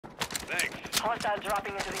Hostile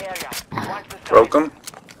dropping into the area. Watch the Broke him.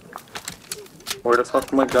 Where the fuck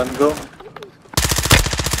did my gun go? Use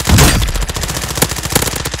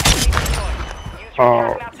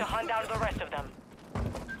your map to hunt down the rest of them.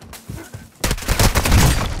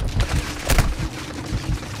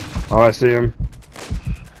 Oh, I see him.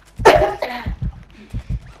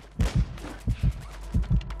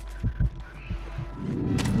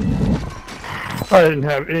 I didn't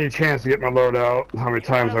have any chance to get my load out. How many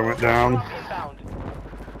times I went down.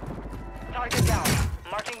 Target down.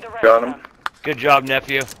 Marking the rest Got of him. them. Good job,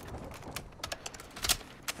 nephew.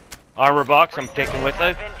 Armor box, I'm taking with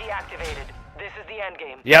it. Been deactivated. This is the end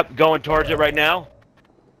game. Yep, going towards it right now.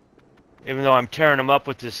 Even though I'm tearing them up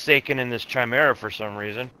with this Seiken and this Chimera for some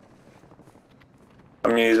reason.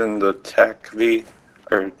 I'm using the Tech V.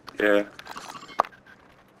 Or, yeah.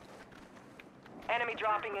 Enemy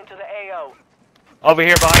dropping into the AO. Over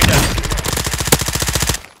here behind us.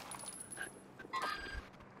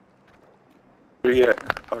 Where you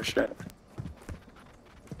at? Oh shit.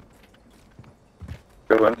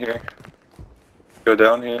 Go in here. Go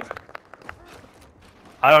down here.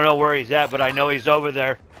 I don't know where he's at, but I know he's over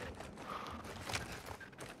there.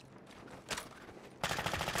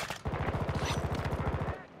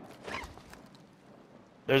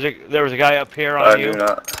 There was a guy up here on you.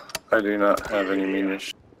 I do not have any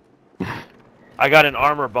munitions. I got an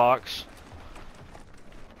armor box.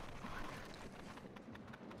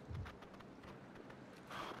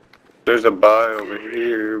 There's a buy over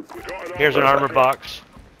here. Here's an armor box.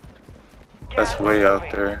 That's way out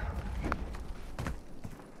there.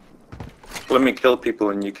 Let me kill people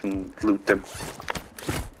and you can loot them.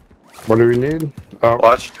 What do we need? Oh,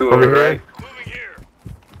 Watch to over our here. right.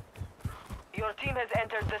 Your team has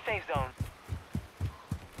entered the safe zone.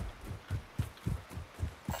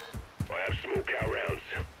 I have smoke out rounds.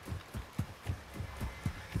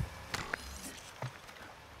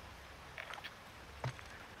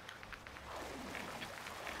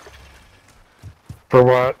 For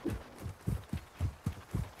what?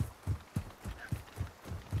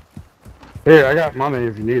 Here, I got money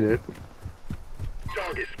if you need it.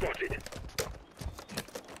 Target spotted.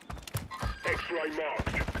 X-ray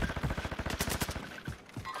marked.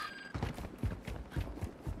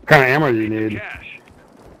 What kind of ammo do you need? Cash.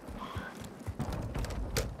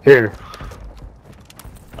 Here.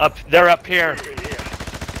 They're up here.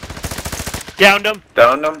 Downed him.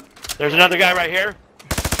 Down them. There's another guy right here.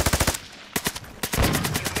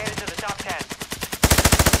 You've made it to the top 10.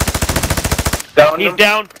 Down He's them.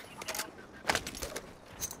 down.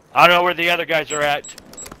 I don't know where the other guys are at.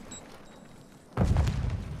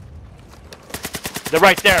 They're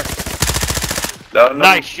right there. Down them.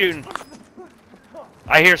 Nice shooting.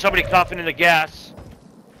 I hear somebody coughing in the gas.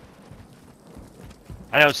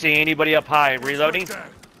 I don't see anybody up high. Reloading.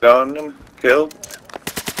 Down them. Killed.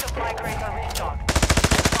 Supply crates are restocked.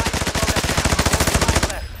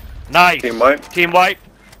 Supply left. Nice. Team wipe. Team wipe.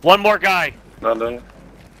 One more guy. Not done.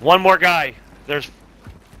 One more guy. There's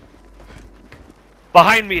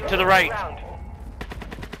behind me to the right. Round.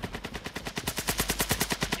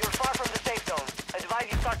 You're far from the safe zone.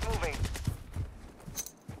 Advise you start moving.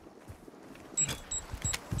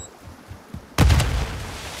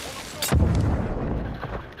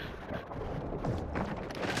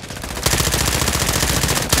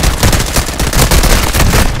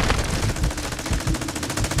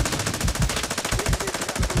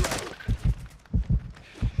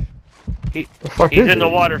 He's in the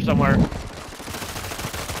water somewhere.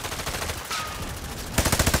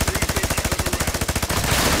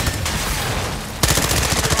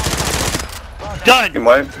 Done! Team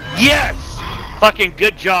wipe. Yes! Fucking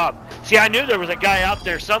good job. See, I knew there was a guy out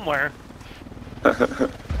there somewhere. I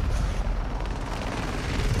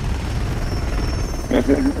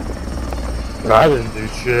didn't do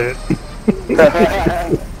shit.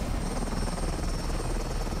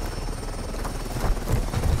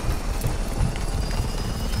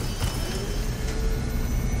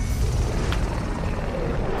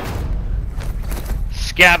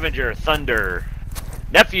 Scavenger, Thunder.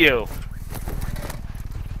 Nephew.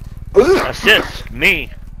 Assist,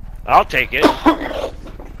 me. I'll take it.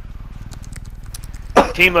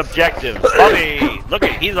 Team objective. Bobby, look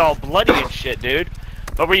at, he's all bloody and shit, dude.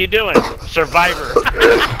 What were you doing? Survivor.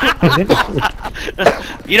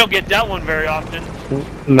 You don't get that one very often.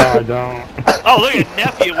 No, I don't. Oh, look at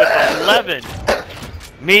Nephew with 11.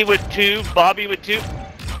 Me with 2, Bobby with 2.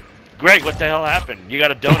 Greg, what the hell happened? You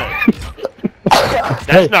got a donut.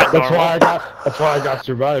 That's not normal. That's why I got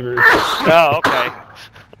survivors. Oh, okay.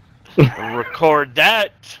 Record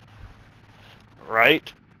that.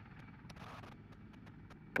 Right?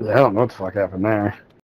 Yeah, I don't know what the fuck happened there.